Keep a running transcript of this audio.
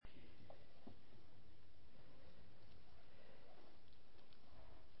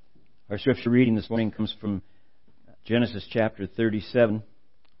Our scripture reading this morning comes from Genesis chapter 37,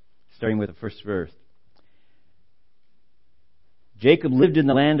 starting with the first verse. Jacob lived in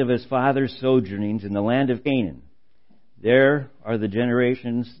the land of his father's sojournings in the land of Canaan. These are the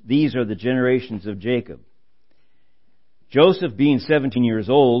generations of Jacob. Joseph, being 17 years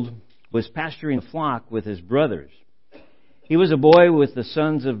old, was pasturing a flock with his brothers. He was a boy with the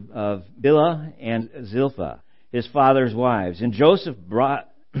sons of Bilhah and Zilpah, his father's wives. And Joseph brought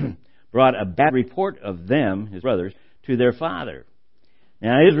a bad report of them, his brothers, to their father.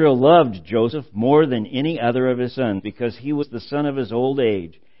 Now Israel loved Joseph more than any other of his sons, because he was the son of his old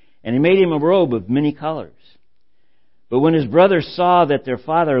age, and he made him a robe of many colors. But when his brothers saw that their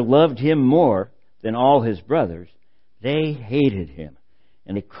father loved him more than all his brothers, they hated him,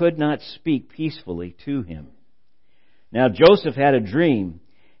 and they could not speak peacefully to him. Now Joseph had a dream,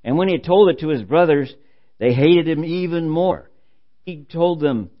 and when he had told it to his brothers, they hated him even more. He told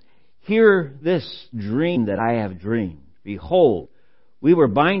them, "Hear this dream that I have dreamed. Behold, we were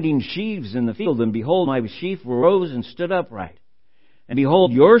binding sheaves in the field, and behold, my sheaf rose and stood upright. And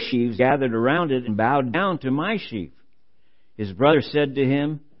behold, your sheaves gathered around it and bowed down to my sheaf." His brother said to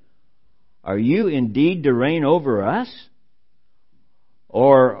him, "Are you indeed to reign over us?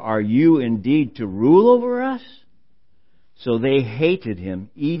 Or are you indeed to rule over us?" So they hated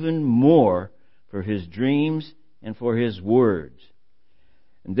him even more for his dreams and for his words.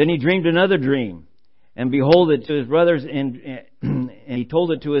 And then he dreamed another dream, and behold it to his brothers, and he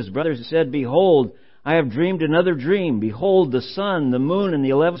told it to his brothers and said, "Behold, I have dreamed another dream. Behold, the sun, the moon, and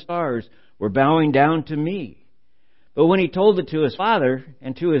the 11 stars were bowing down to me." But when he told it to his father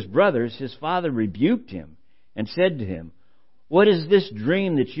and to his brothers, his father rebuked him and said to him, "What is this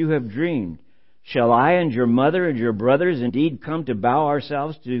dream that you have dreamed? Shall I and your mother and your brothers indeed come to bow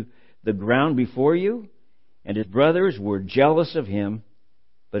ourselves to the ground before you?" And his brothers were jealous of him,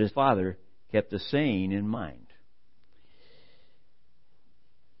 but his father kept the saying in mind.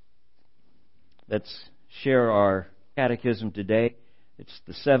 Let's share our catechism today. It's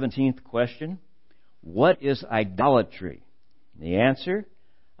the 17th question. What is idolatry? The answer: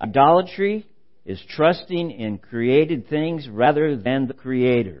 idolatry is trusting in created things rather than the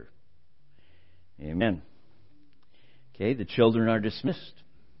Creator. Amen. Okay, the children are dismissed.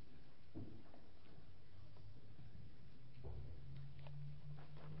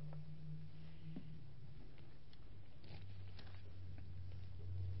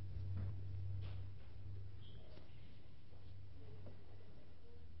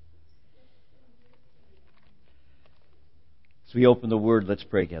 As we open the Word, let's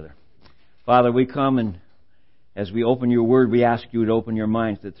pray together. Father, we come, and as we open your Word, we ask you to open your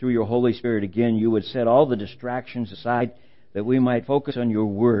minds, that through your Holy Spirit, again, you would set all the distractions aside, that we might focus on your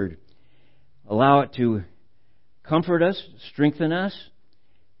Word. Allow it to comfort us, strengthen us,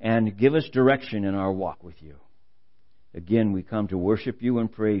 and give us direction in our walk with you. Again, we come to worship you and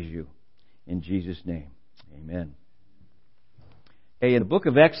praise you. In Jesus' name, amen. Okay, in the book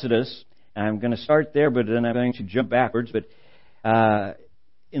of Exodus, I'm going to start there, but then I'm going to jump backwards, but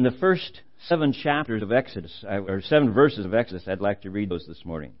in the first 7 chapters of Exodus, or 7 verses of Exodus, I'd like to read those this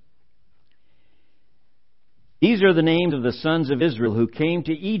morning. These are the names of the sons of Israel who came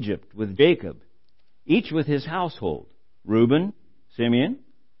to Egypt with Jacob, each with his household: Reuben, Simeon,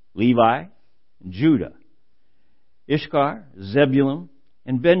 Levi, and Judah, Issachar, Zebulun,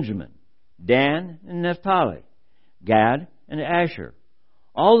 and Benjamin, Dan and Naphtali, Gad and Asher.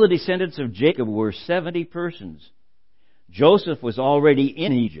 All the descendants of Jacob were 70 persons. Joseph was already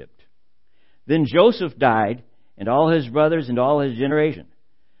in Egypt. Then Joseph died, and all his brothers and all his generation.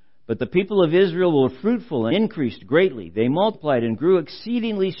 But the people of Israel were fruitful and increased greatly. They multiplied and grew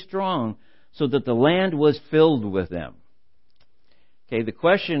exceedingly strong, so that the land was filled with them. Okay, the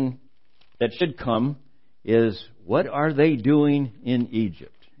question that should come is, what are they doing in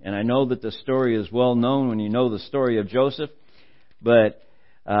Egypt? And I know that the story is well known when you know the story of Joseph, but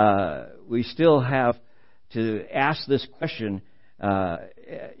we still have to ask this question,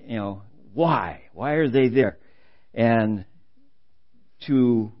 why? Why are they there? And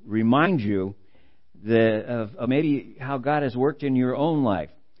to remind you of maybe how God has worked in your own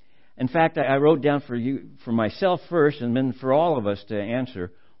life. In fact, I wrote down for myself first, and then for all of us to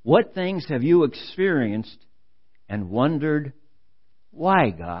answer, what things have you experienced and wondered,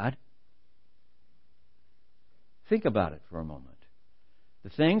 why, God? Think about it for a moment. The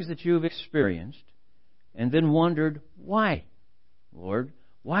things that you've experienced, and then wondered, why, Lord?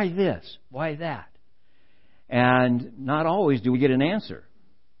 Why this? Why that? And not always do we get an answer.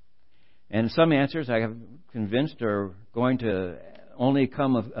 And some answers, I have convinced, are going to only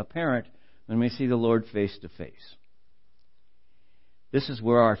come apparent when we see the Lord face to face. This is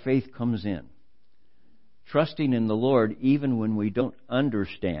where our faith comes in. Trusting in the Lord even when we don't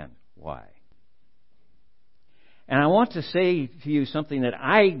understand why. And I want to say to you something that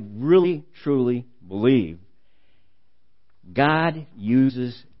I really, truly believe. God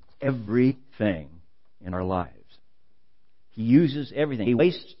uses everything in our lives. He uses everything. He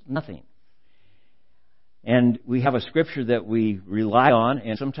wastes nothing. And we have a scripture that we rely on,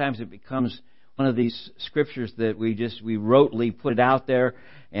 and sometimes it becomes one of these scriptures that we rotely put it out there,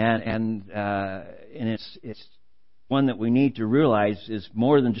 and it's one that we need to realize is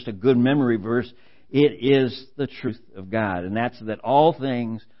more than just a good memory verse. It is the truth of God, and that's that all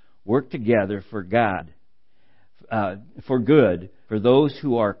things work together for God, for good, for those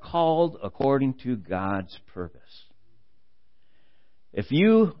who are called according to God's purpose. If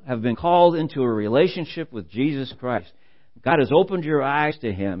you have been called into a relationship with Jesus Christ, God has opened your eyes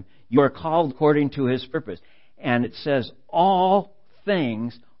to Him. You are called according to His purpose. And it says all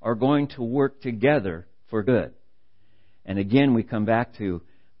things are going to work together for good. And again, we come back to,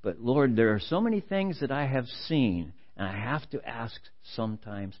 but Lord, there are so many things that I have seen, and I have to ask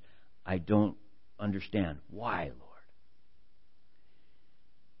sometimes, I don't understand. Why, Lord?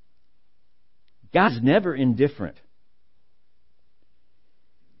 God's never indifferent.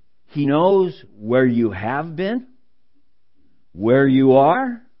 He knows where you have been, where you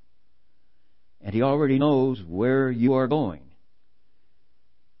are, and He already knows where you are going.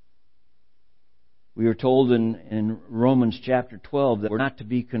 We are told in Romans chapter 12 that we're not to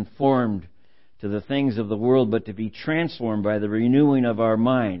be conformed to the things of the world, but to be transformed by the renewing of our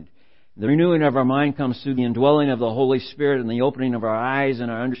mind. The renewing of our mind comes through the indwelling of the Holy Spirit and the opening of our eyes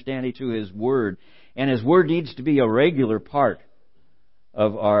and our understanding to His Word. And His Word needs to be a regular part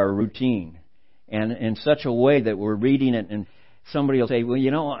of our routine, and in such a way that we're reading it, and somebody will say, well,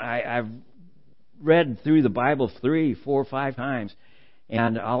 you know, I've read through the Bible 3, 4, 5 times,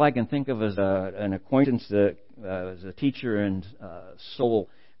 and all I can think of is an acquaintance that was a teacher in Seoul,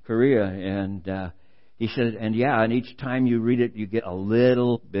 Korea, and he said, and each time you read it, you get a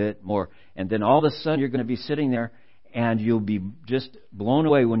little bit more, and then all of a sudden you're going to be sitting there, and you'll be just blown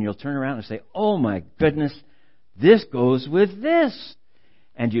away when you'll turn around and say, oh my goodness, this goes with this.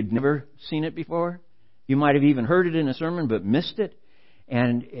 And you'd never seen it before. You might have even heard it in a sermon but missed it.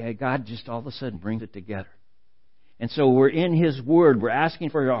 And God just all of a sudden brings it together. And so we're in His Word. We're asking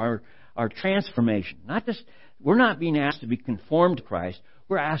for our transformation. We're not being asked to be conformed to Christ.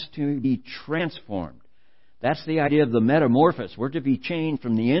 We're asked to be transformed. That's the idea of the metamorphosis. We're to be changed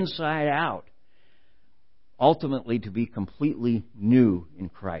from the inside out. Ultimately to be completely new in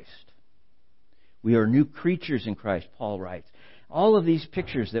Christ. We are new creatures in Christ, Paul writes. All of these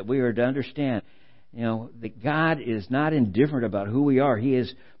pictures that we are to understand, you know, that God is not indifferent about who we are. He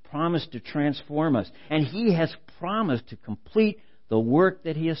has promised to transform us. And He has promised to complete the work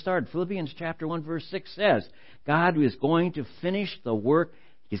that He has started. Philippians chapter 1 verse 6 says, God is going to finish the work.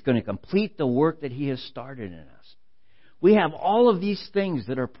 He's going to complete the work that He has started in us. We have all of these things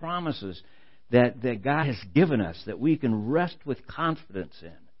that are promises that God has given us that we can rest with confidence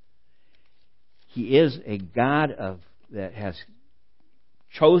in. He is a God that has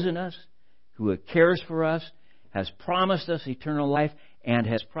chosen us, who cares for us, has promised us eternal life, and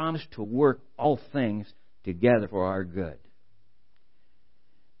has promised to work all things together for our good.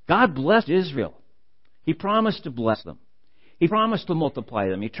 God blessed Israel. He promised to bless them. He promised to multiply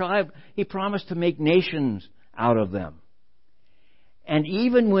them. He promised to make nations out of them. And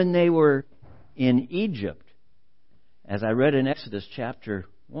even when they were in Egypt, as I read in Exodus chapter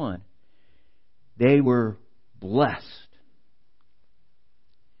 1, they were blessed.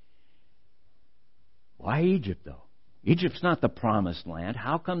 Why Egypt, though? Egypt's not the promised land.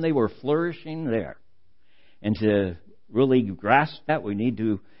 How come they were flourishing there? And to really grasp that, we need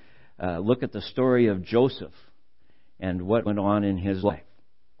to look at the story of Joseph and what went on in his life.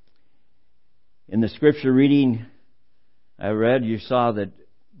 In the scripture reading I read, you saw that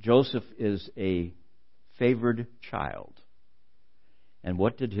Joseph is a favored child. And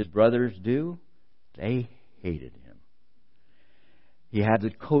what did his brothers do? They hated him. He had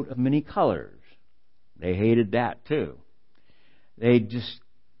the coat of many colors. They hated that too. They just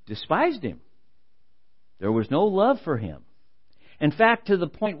despised him. There was no love for him. In fact, to the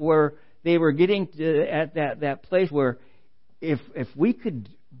point where they were getting at that place where if we could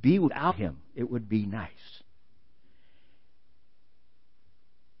be without him, it would be nice.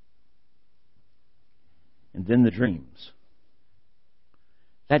 And then the dreams.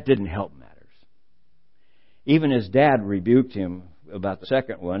 That didn't help matters. Even his dad rebuked him about the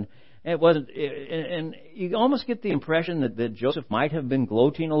second one. It wasn't, and you almost get the impression that Joseph might have been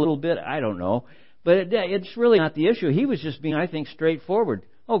gloating a little bit. I don't know. But it's really not the issue. He was just being, I think, straightforward.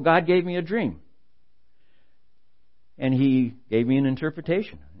 Oh, God gave me a dream. And He gave me an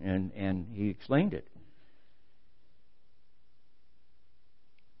interpretation. And He explained it.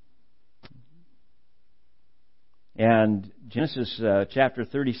 And Genesis chapter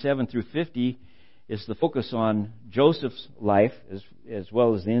 37 through 50 is the focus on Joseph's life as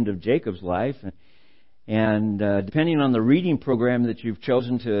well as the end of Jacob's life. And depending on the reading program that you've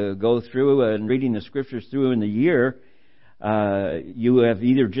chosen to go through and reading the Scriptures through in the year, you have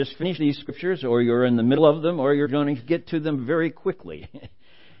either just finished these Scriptures or you're in the middle of them or you're going to get to them very quickly.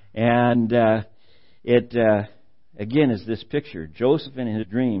 And it again is this picture. Joseph in his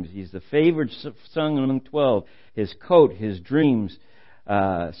dreams. He's the favored son among 12. His coat, his dreams,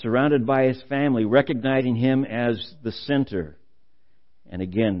 surrounded by his family, recognizing him as the center. And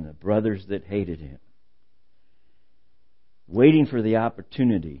again, the brothers that hated him. Waiting for the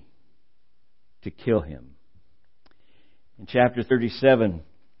opportunity to kill him. In chapter 37,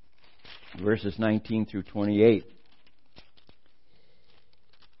 verses 19 through 28,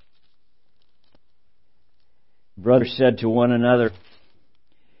 brothers said to one another,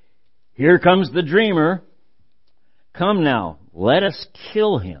 "Here comes the dreamer. Come now, let us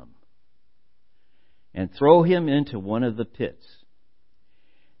kill him and throw him into one of the pits."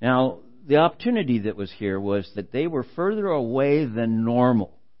 Now, the opportunity that was here was that they were further away than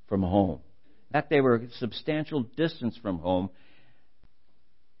normal from home. In fact, they were a substantial distance from home.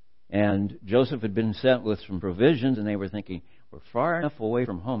 And Joseph had been sent with some provisions, and they were thinking, we're far enough away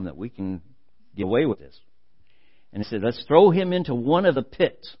from home that we can get away with this. And he said, let's throw him into one of the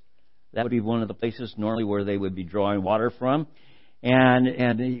pits. That would be one of the places normally where they would be drawing water from.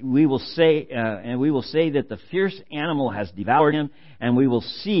 And we will say that the fierce animal has devoured him, and we will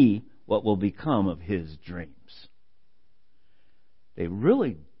see what will become of his dreams. They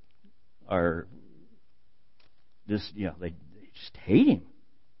really are they just hate him.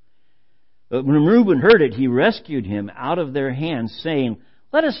 But when Reuben heard it, he rescued him out of their hands, saying,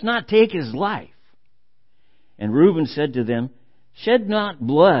 "Let us not take his life." And Reuben said to them, Shed no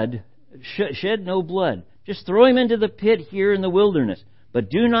blood. Just throw him into the pit here in the wilderness, but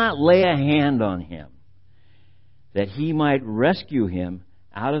do not lay a hand on him, that he might rescue him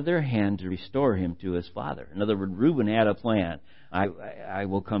out of their hand to restore him to his father. In other words, Reuben had a plan. I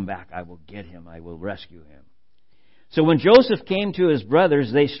will come back. I will get him. I will rescue him. So when Joseph came to his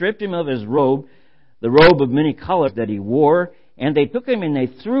brothers, they stripped him of his robe, the robe of many colors that he wore, and they took him and they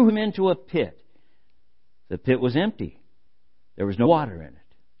threw him into a pit. The pit was empty. There was no water in it.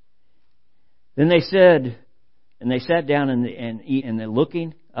 Then they said, and they sat down and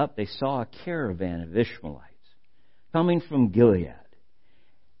looking up, they saw a caravan of Ishmaelites coming from Gilead,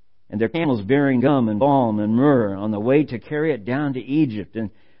 and their camels bearing gum and balm and myrrh on the way to carry it down to Egypt. And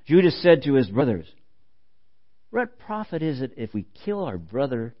Judah said to his brothers, "What profit is it if we kill our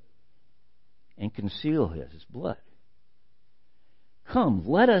brother and conceal his blood? Come,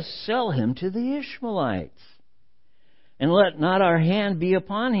 let us sell him to the Ishmaelites, and let not our hand be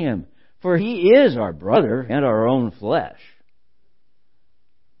upon him, for he is our brother and our own flesh."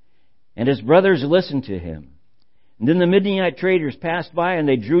 And his brothers listened to him. And then the Midianite traders passed by, and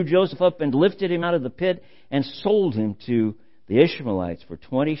they drew Joseph up and lifted him out of the pit and sold him to the Ishmaelites for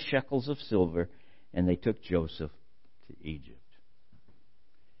 20 shekels of silver, and they took Joseph to Egypt.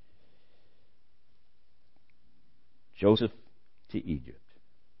 Joseph to Egypt.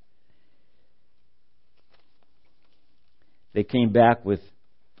 They came back with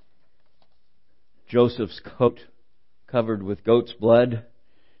Joseph's coat covered with goat's blood,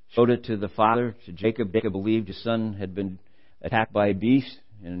 showed it to the father, to Jacob. Jacob believed his son had been attacked by a beast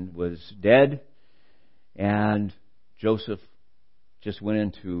and was dead. And Joseph just went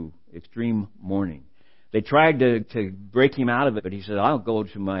into extreme mourning. They tried to break him out of it, but he said, "I'll go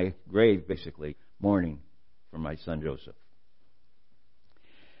to my grave," basically, mourning for my son Joseph.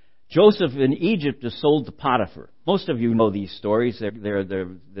 Joseph in Egypt is sold to Potiphar. Most of you know these stories. They're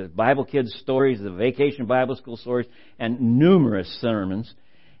the Bible kids' stories, the vacation Bible school stories, and numerous sermons.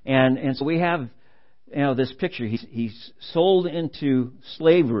 And so we have this picture. He's sold into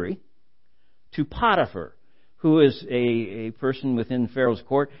slavery to Potiphar, who is a person within Pharaoh's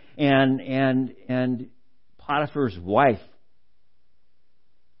court, and Potiphar's wife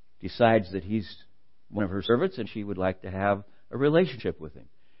decides that he's one of her servants and she would like to have a relationship with him.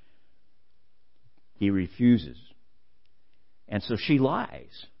 He refuses. And so she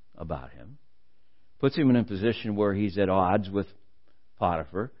lies about him, puts him in a position where he's at odds with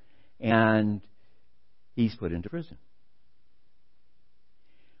Potiphar, and he's put into prison.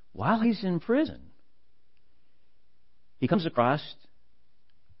 While he's in prison, he comes across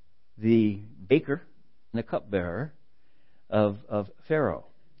the baker and the cupbearer of Pharaoh.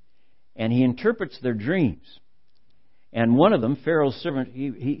 And he interprets their dreams. And one of them, Pharaoh's servant,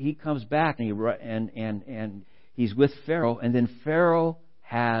 he comes back and he's with Pharaoh, and then Pharaoh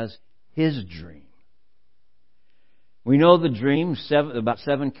has his dream. We know the dream, about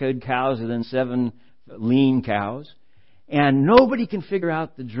 7 kid cows and then 7 lean cows. And nobody can figure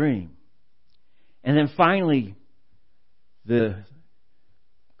out the dream. And then finally, the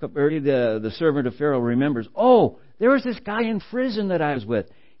servant of Pharaoh remembers, oh, there was this guy in prison that I was with.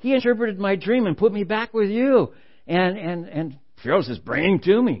 He interpreted my dream and put me back with you. And Pharaoh says, bring him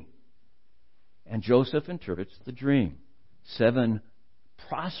to me. And Joseph interprets the dream. 7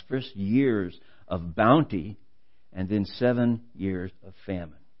 prosperous years of bounty and then 7 years of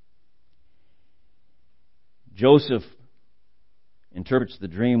famine. Joseph interprets the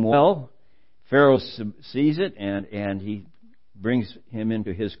dream well. Pharaoh sees it and he brings him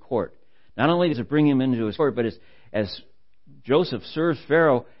into his court. Not only does it bring him into his court, but as Joseph serves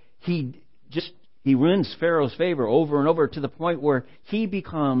Pharaoh, he wins Pharaoh's favor over and over to the point where he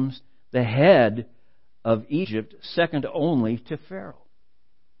becomes the head of Egypt, second only to Pharaoh.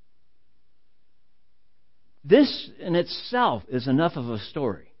 This in itself is enough of a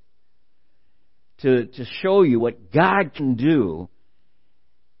story to show you what God can do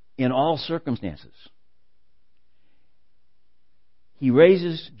in all circumstances. He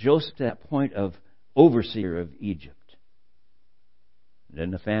raises Joseph to that point of overseer of Egypt. And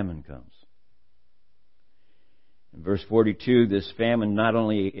then the famine comes. In verse 42, this famine not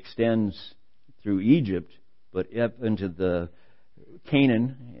only extends through Egypt, but up into the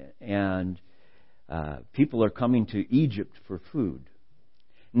Canaan, and people are coming to Egypt for food.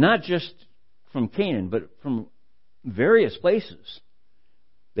 Not just from Canaan, but from various places.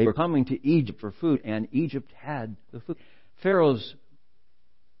 They were coming to Egypt for food, and Egypt had the food. Pharaoh's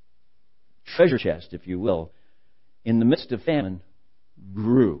treasure chest, if you will, in the midst of famine,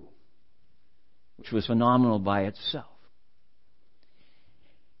 grew, which was phenomenal by itself.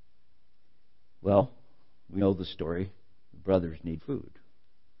 Well, we know the story. The brothers need food.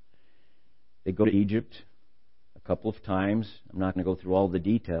 They go to Egypt a couple of times. I'm not going to go through all the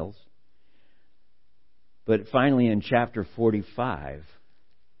details. But finally in chapter 45,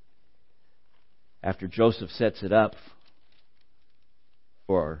 after Joseph sets it up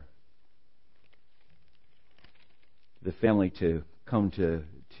for the family to come to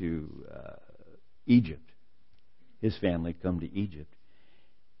Egypt, his family come to Egypt,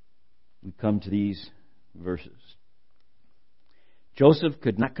 we come to these verses. Joseph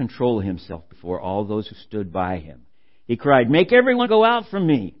could not control himself before all those who stood by him. He cried, "Make everyone go out from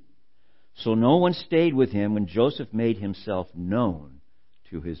me." So no one stayed with him when Joseph made himself known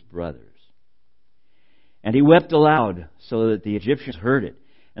to his brothers. And he wept aloud so that the Egyptians heard it,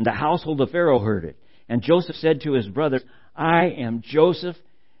 and the household of Pharaoh heard it. And Joseph said to his brothers, "I am Joseph.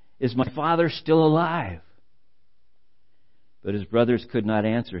 Is my father still alive?" But his brothers could not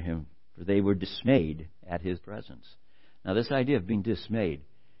answer him, for they were dismayed at his presence. Now, this idea of being dismayed,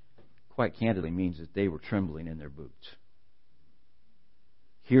 quite candidly, means that they were trembling in their boots.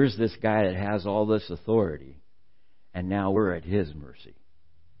 Here's this guy that has all this authority, and now we're at his mercy.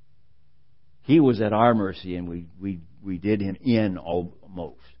 He was at our mercy, and we did him in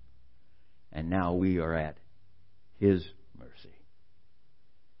almost. And now we are at his mercy.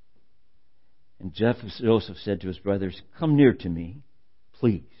 And Joseph said to his brothers, "Come near to me,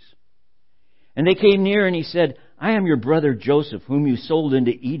 please." And they came near, and he said, "I am your brother Joseph, whom you sold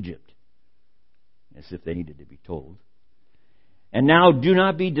into Egypt." As if they needed to be told. "And now do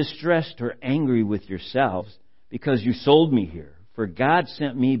not be distressed or angry with yourselves, because you sold me here. For God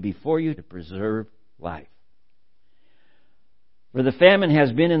sent me before you to preserve life. For the famine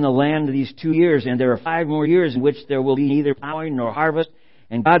has been in the land these 2 years, and there are 5 more years in which there will be neither plowing nor harvest.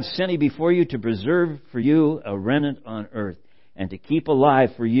 And God sent me before you to preserve for you a remnant on earth, and to keep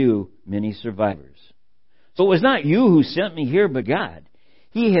alive for you many survivors. So it was not you who sent me here, but God.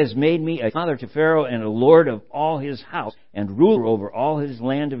 He has made me a father to Pharaoh and a lord of all his house, and ruler over all his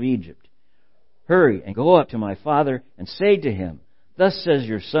land of Egypt. Hurry and go up to my father and say to him, 'Thus says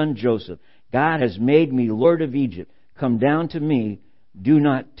your son Joseph, God has made me lord of Egypt. Come down to me, do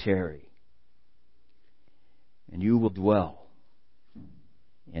not tarry. And you will dwell,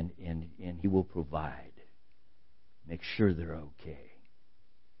 and he will provide.'" Make sure they're okay.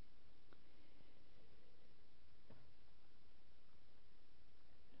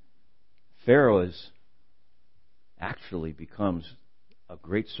 Pharaoh actually becomes a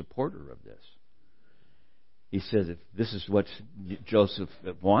great supporter of this. He says, if this is what Joseph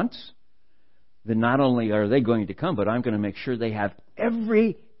wants, then not only are they going to come, but I'm going to make sure they have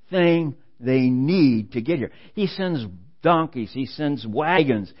everything they need to get here. He sends donkeys. He sends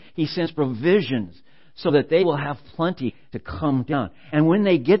wagons. He sends provisions so that they will have plenty to come down. And when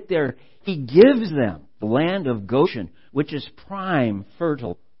they get there, He gives them the land of Goshen, which is prime,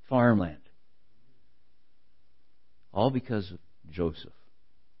 fertile farmland. All because of Joseph.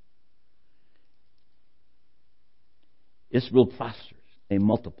 Israel prospers. They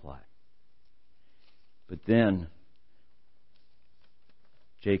multiply. But then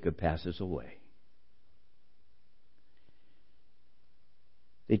Jacob passes away.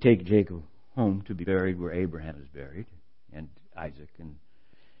 They take Jacob home to be buried where Abraham is buried, and Isaac, and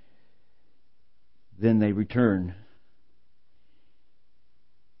then they return.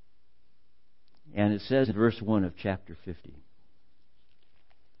 And it says in verse 1 of chapter 50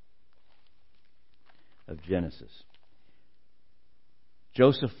 of Genesis,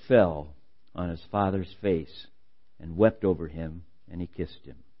 Joseph fell on his father's face and wept over him, and he kissed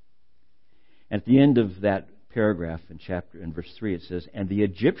him. At the end of that paragraph in verse 3 it says, and the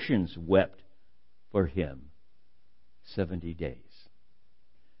Egyptians wept for him 70 days.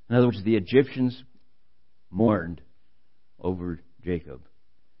 In other words, the Egyptians mourned over Jacob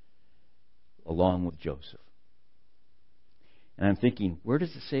along with Joseph. And I'm thinking, where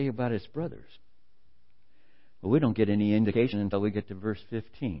does it say about his brothers? Well, we don't get any indication until we get to verse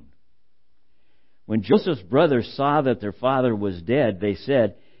 15. When Joseph's brothers saw that their father was dead, they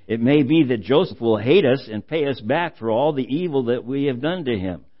said, it may be that Joseph will hate us and pay us back for all the evil that we have done to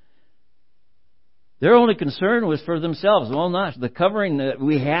him. Their only concern was for themselves. Well, not the covering that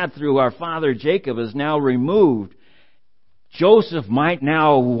we had through our father Jacob is now removed. Joseph might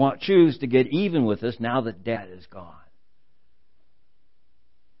now choose to get even with us now that Dad is gone.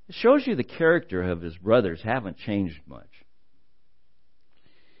 It shows you the character of his brothers haven't changed much.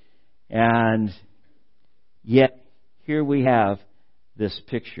 And yet, here we have this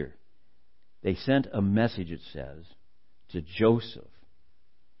picture. They sent a message, it says, to Joseph,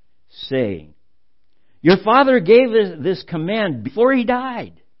 saying, your father gave this command before he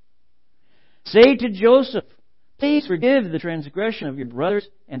died. Say to Joseph, please forgive the transgression of your brothers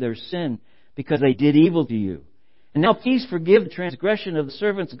and their sin, because they did evil to you. And now please forgive the transgression of the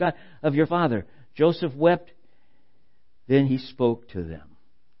servants of God of your father. Joseph wept. Then he spoke to him.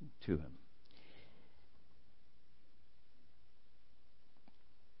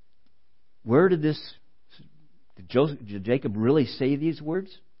 Where did Jacob really say these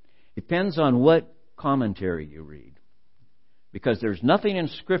words? Depends on what commentary you read. Because there's nothing in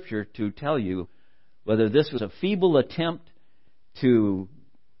Scripture to tell you whether this was a feeble attempt to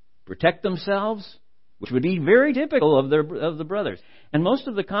protect themselves, which would be very typical of the brothers. And most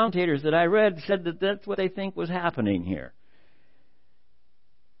of the commentators that I read said that that's what they think was happening here.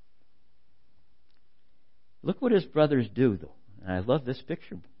 Look what his brothers do, though. And I love this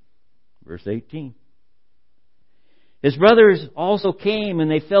picture. Verse 18. His brothers also came, and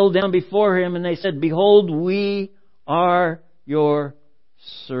they fell down before him, and they said, behold, we are your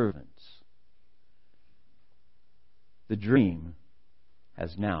servants. The dream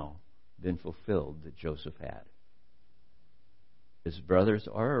has now been fulfilled that Joseph had. His brothers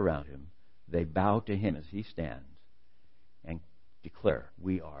are around him. They bow to him as he stands and declare,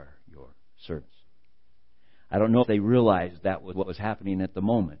 we are your servants. I don't know if they realized that was what was happening at the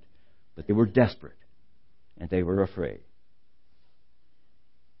moment, but they were desperate and they were afraid.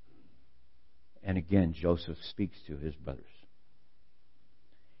 And again, Joseph speaks to his brothers.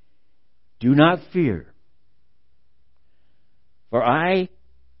 Do not fear,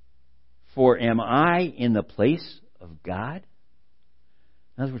 for am I in the place of God?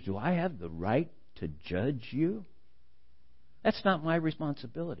 In other words, do I have the right to judge you? That's not my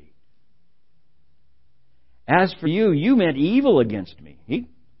responsibility. As for you, you meant evil against me. He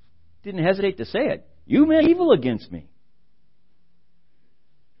didn't hesitate to say it. You meant evil against me.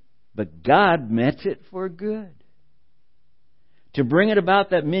 But God meant it for good, to bring it about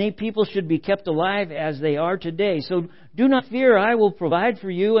that many people should be kept alive as they are today. So do not fear, I will provide for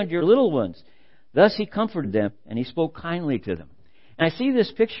you and your little ones. Thus he comforted them, and he spoke kindly to them. And I see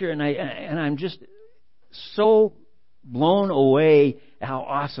this picture, and I'm just so blown away at how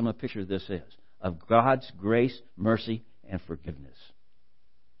awesome a picture this is of God's grace, mercy, and forgiveness.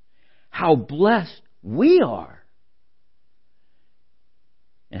 How blessed we are.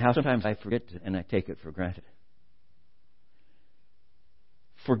 And how sometimes I forget and I take it for granted.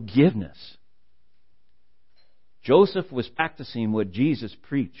 Forgiveness. Joseph was practicing what Jesus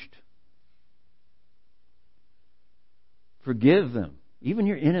preached. Forgive them, even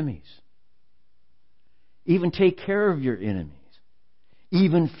your enemies. Even take care of your enemies.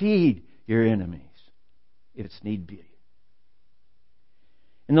 Even feed your enemies, if it's need be.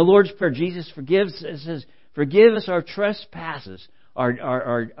 In the Lord's Prayer, Jesus says, forgive us our trespasses,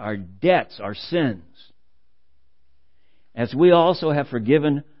 our debts, our sins, as we also have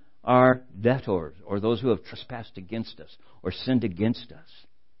forgiven our debtors, or those who have trespassed against us or sinned against us.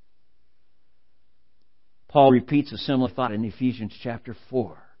 Paul repeats a similar thought in Ephesians chapter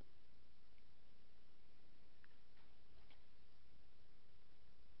 4.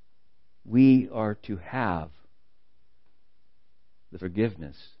 We are to have the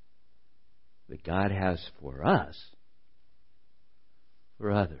forgiveness that God has for us,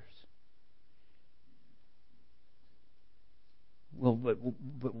 for others. Well,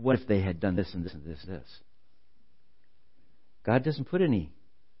 but what if they had done this and this and this and this? God doesn't put any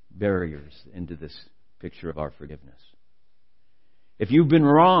barriers into this picture of our forgiveness. If you've been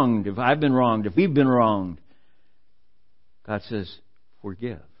wronged, if I've been wronged, if we've been wronged, God says,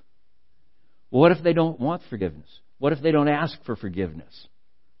 forgive. Well, what if they don't want forgiveness? What if they don't ask for forgiveness?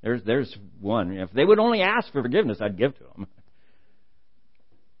 There's one. If they would only ask for forgiveness, I'd give to them.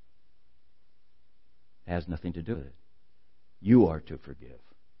 It has nothing to do with it. You are to forgive.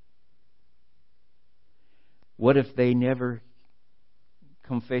 What if they never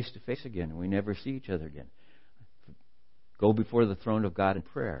come face to face again and we never see each other again? Go before the throne of God in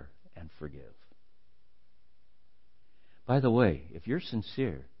prayer and forgive. By the way, if you're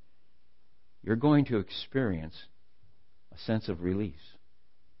sincere, you're going to experience a sense of release,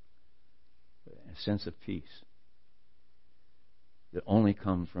 a sense of peace that only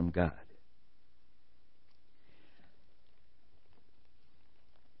comes from God.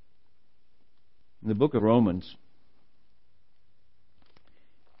 In the book of Romans,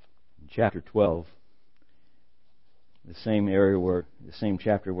 in chapter 12, the same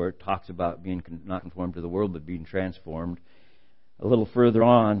chapter where it talks about being not conformed to the world, but being transformed, a little further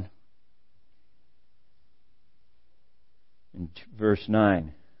on, in verse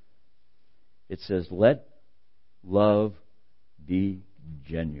 9, it says, "Let love be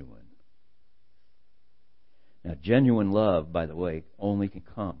genuine." Now, genuine love, by the way, only can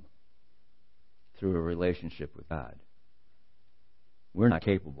come through a relationship with God. We're not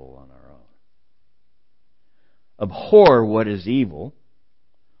capable on our own. Abhor what is evil.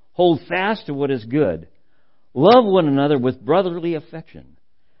 Hold fast to what is good. Love one another with brotherly affection.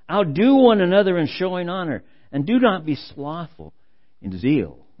 Outdo one another in showing honor. And do not be slothful in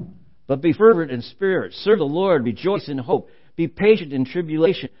zeal, but be fervent in spirit. Serve the Lord. Rejoice in hope. Be patient in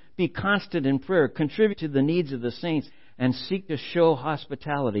tribulation. Be constant in prayer. Contribute to the needs of the saints and seek to show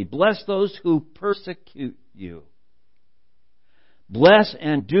hospitality. Bless those who persecute you. Bless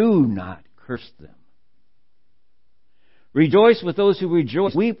and do not curse them. Rejoice with those who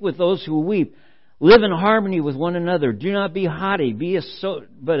rejoice. Weep with those who weep. Live in harmony with one another. Do not be haughty,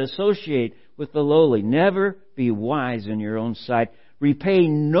 but associate with the lowly. Never be wise in your own sight. Repay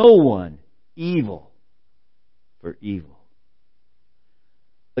no one evil for evil,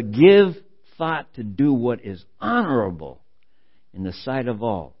 but give thought to do what is honorable in the sight of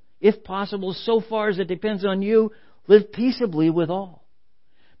all. If possible, so far as it depends on you, live peaceably with all.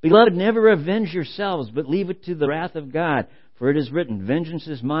 Beloved, never avenge yourselves, but leave it to the wrath of God. For it is written, "Vengeance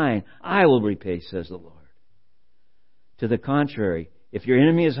is mine, I will repay," says the Lord. To the contrary, if your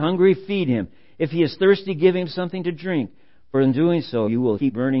enemy is hungry, feed him. If he is thirsty, give him something to drink. For in doing so, you will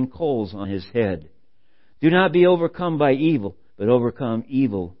heap burning coals on his head. Do not be overcome by evil, but overcome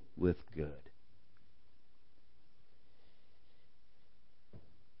evil with good.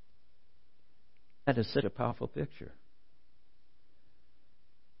 That is such a powerful picture.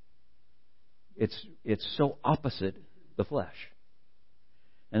 It's so opposite the flesh.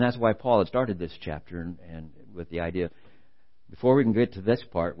 And that's why Paul had started this chapter and with the idea, before we can get to this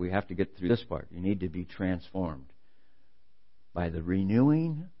part, we have to get through this part. You need to be transformed by the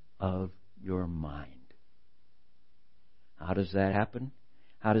renewing of your mind. How does that happen?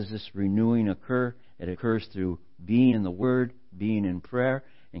 How does this renewing occur? It occurs through being in the Word, being in prayer,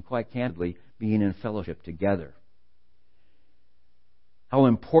 and quite candidly, being in fellowship together. How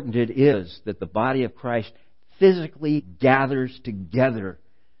important it is that the body of Christ physically gathers together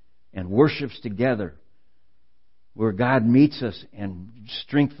and worships together, where God meets us and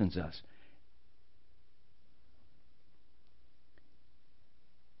strengthens us.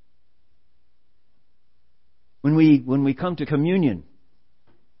 When we come to communion,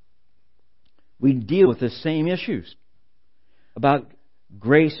 we deal with the same issues about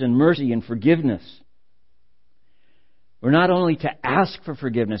grace and mercy and forgiveness. We're not only to ask for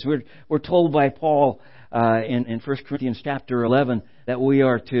forgiveness. We're told by Paul in 1 Corinthians chapter 11 that we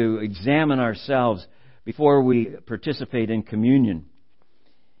are to examine ourselves before we participate in communion.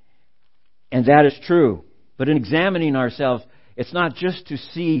 And that is true. But in examining ourselves, It's not just to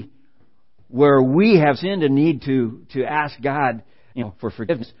see where we have sinned and need to ask God, for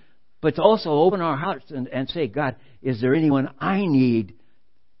forgiveness, but to also open our hearts and say, God, is there anyone I need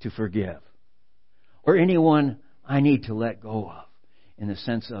to forgive? Or anyone I need to let go of in the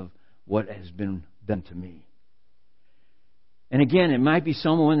sense of what has been done to me? And again, it might be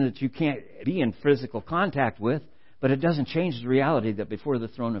someone that you can't be in physical contact with, but it doesn't change the reality that before the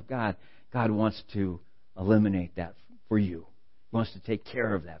throne of God, God wants to eliminate that for you. He wants to take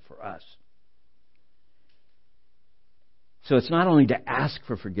care of that for us. So it's not only to ask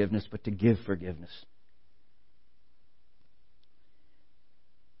for forgiveness, but to give forgiveness.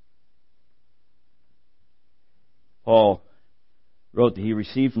 Paul wrote that he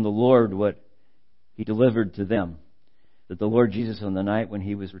received from the Lord what he delivered to them. That the Lord Jesus, on the night when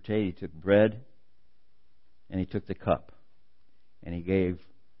he was betrayed, he took bread and he took the cup. And he gave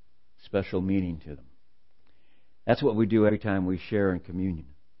special meaning to them. That's what we do every time we share in communion.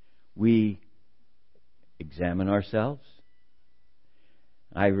 We examine ourselves.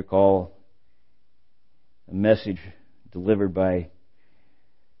 I recall a message delivered by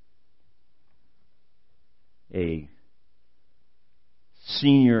a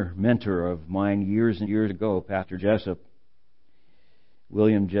senior mentor of mine years and years ago, Pastor Jessup,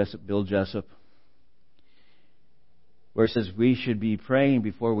 William Jessup, Bill Jessup, where it says we should be praying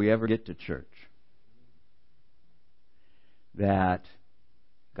before we ever get to church that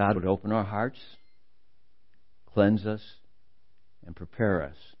God would open our hearts, cleanse us, and prepare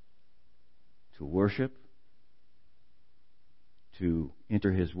us to worship, to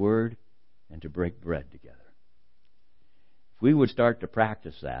enter His Word, and to break bread together. If we would start to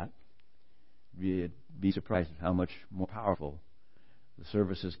practice that, you'd be surprised at how much more powerful the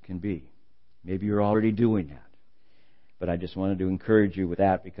services can be. Maybe you're already doing that. But I just wanted to encourage you with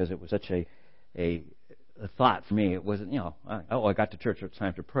that because it was such a thought for me. It wasn't, I got to church, it's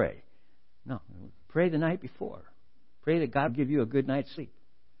time to pray. No, pray the night before. Pray that God give you a good night's sleep.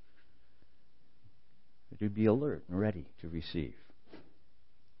 That you'd be alert and ready to receive.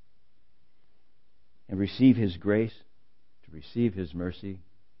 And receive His grace, to receive His mercy,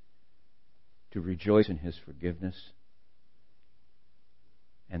 to rejoice in His forgiveness,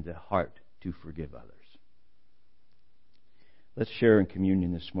 and the heart to forgive others. Let's share in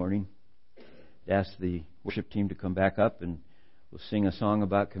communion this morning. Ask the worship team to come back up and we'll sing a song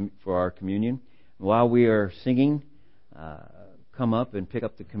for our communion. While we are singing, come up and pick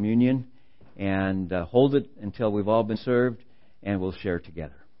up the communion and hold it until we've all been served, and we'll share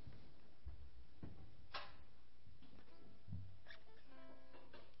together.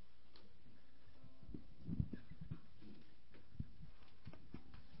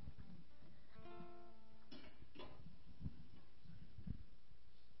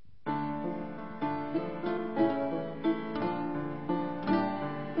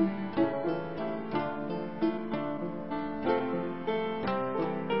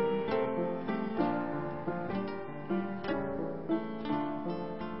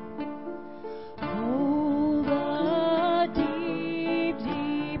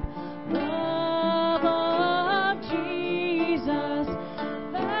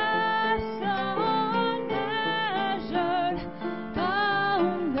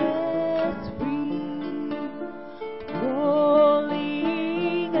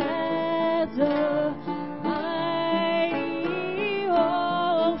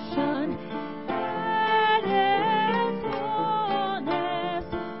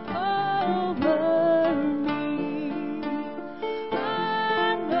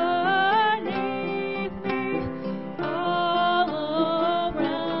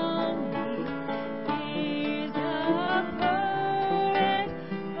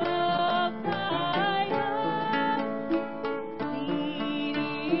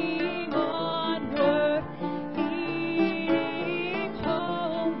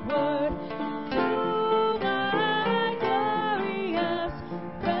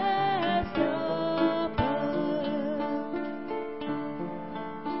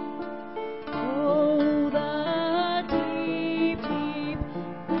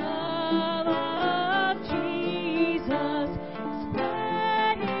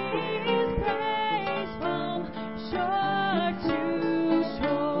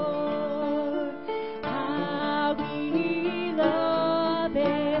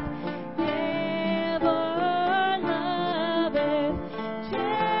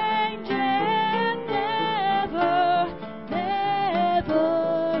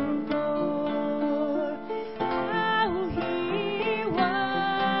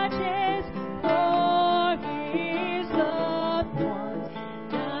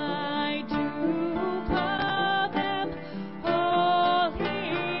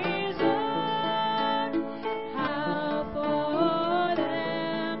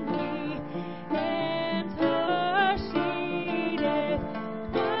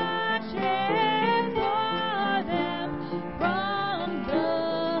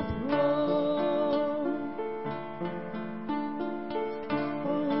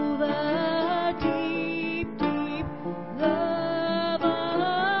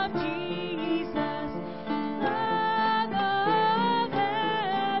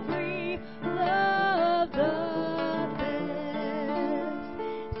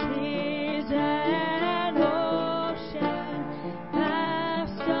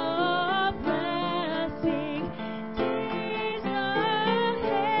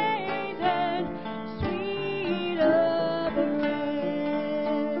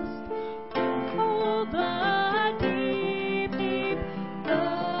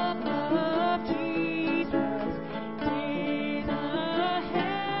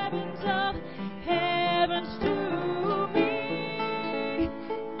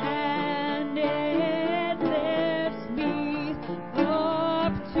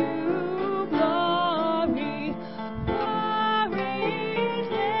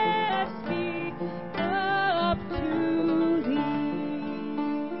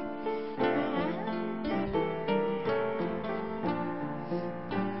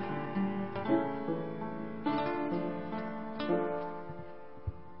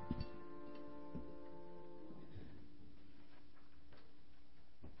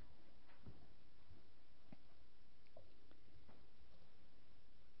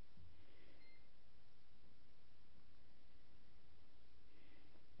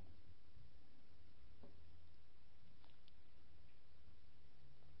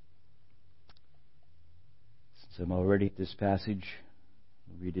 So I'm already at this passage.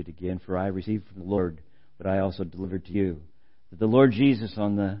 I'll read it again. For I received from the Lord what I also delivered to you, that the Lord Jesus,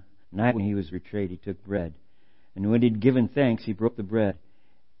 on the night when he was betrayed, he took bread. And when he had given thanks, he broke the bread.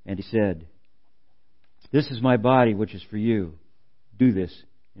 And he said, "This is my body, which is for you. Do this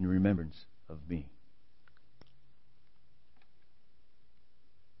in remembrance of me."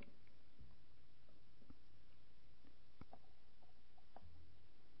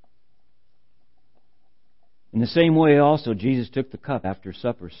 In the same way also Jesus took the cup after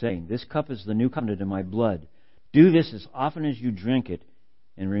supper, saying, "This cup is the new covenant in my blood. Do this as often as you drink it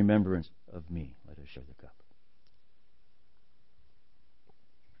in remembrance of me." Let us share the cup.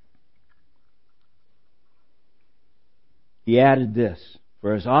 He added this,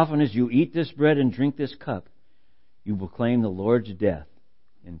 "For as often as you eat this bread and drink this cup, you proclaim the Lord's death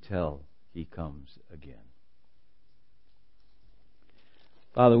until he comes again."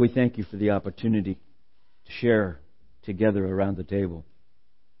 Father, we thank you for the opportunity to share together around the table,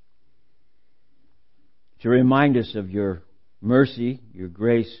 to remind us of your mercy, your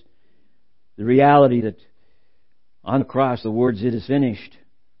grace, the reality that on the cross the words, "It is finished,"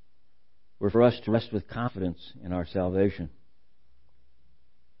 were for us to rest with confidence in our salvation.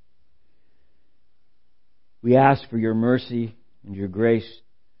 We ask for your mercy and your grace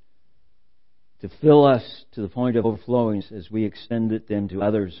to fill us to the point of overflowing as we extend it then to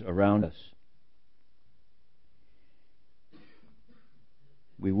others around us.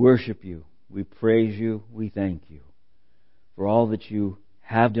 We worship you, we praise you, we thank you for all that you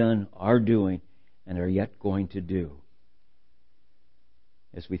have done, are doing, and are yet going to do.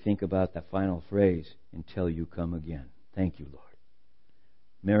 As we think about that final phrase, "Until you come again." Thank you, Lord.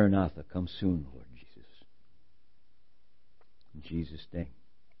 Maranatha, come soon, Lord Jesus. In Jesus' name,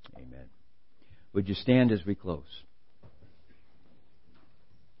 amen. Would you stand as we close?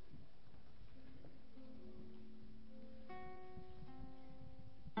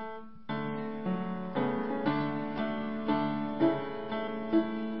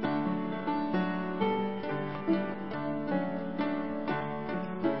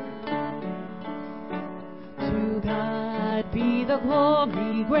 The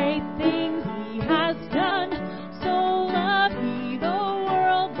glory, great things he has done. So loved he the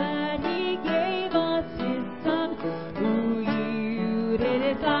world that he gave us his Son, who yielded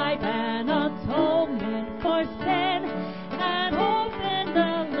his life an atonement for sin, and opened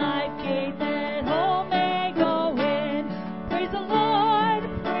the life gate that all may go in. Praise the Lord,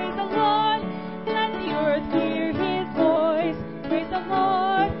 let the earth hear his voice. Praise the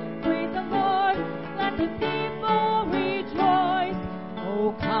Lord, let the people rejoice.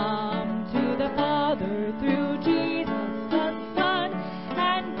 Oh, come to the Father through Jesus the Son,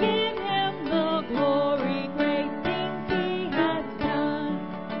 and give him the glory, great things he has done.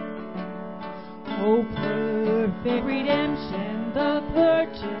 Oh, perfect redemption, the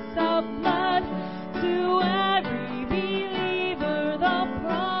purchase of blood, to every believer the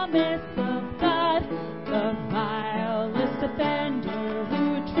promise of God, the vilest offender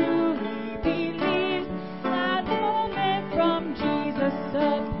who truly believes that moment from Jesus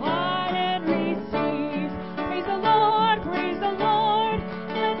the pardon receives. Praise the Lord,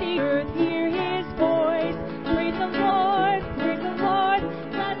 let the earth hear his voice. Praise the Lord,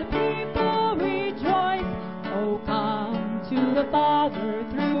 let the people rejoice. Oh, come to the Father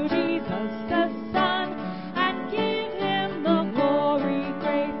through Jesus the Son, and give him the glory,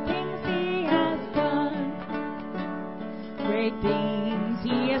 great things he has done. Great things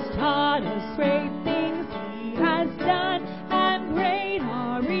he has taught us, great things he has done, and great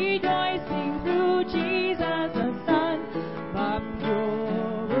our rejoicing through Jesus the Son. But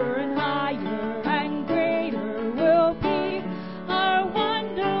purer and higher and greater will be our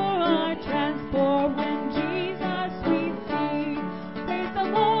wonder, our transport when Jesus we see. Praise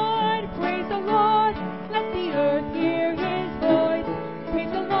the Lord, let the earth hear his voice.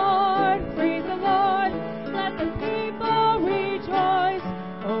 Praise the Lord, let the people rejoice.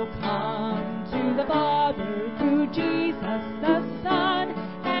 Oh, come to the Father through Jesus the Son,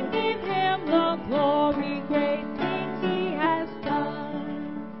 and give him the glory, great things he has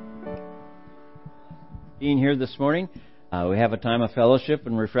done. Being here this morning, we have a time of fellowship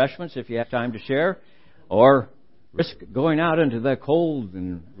and refreshments if you have time to share, or risk going out into the cold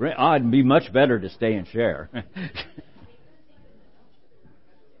and it'd be much better to stay and share.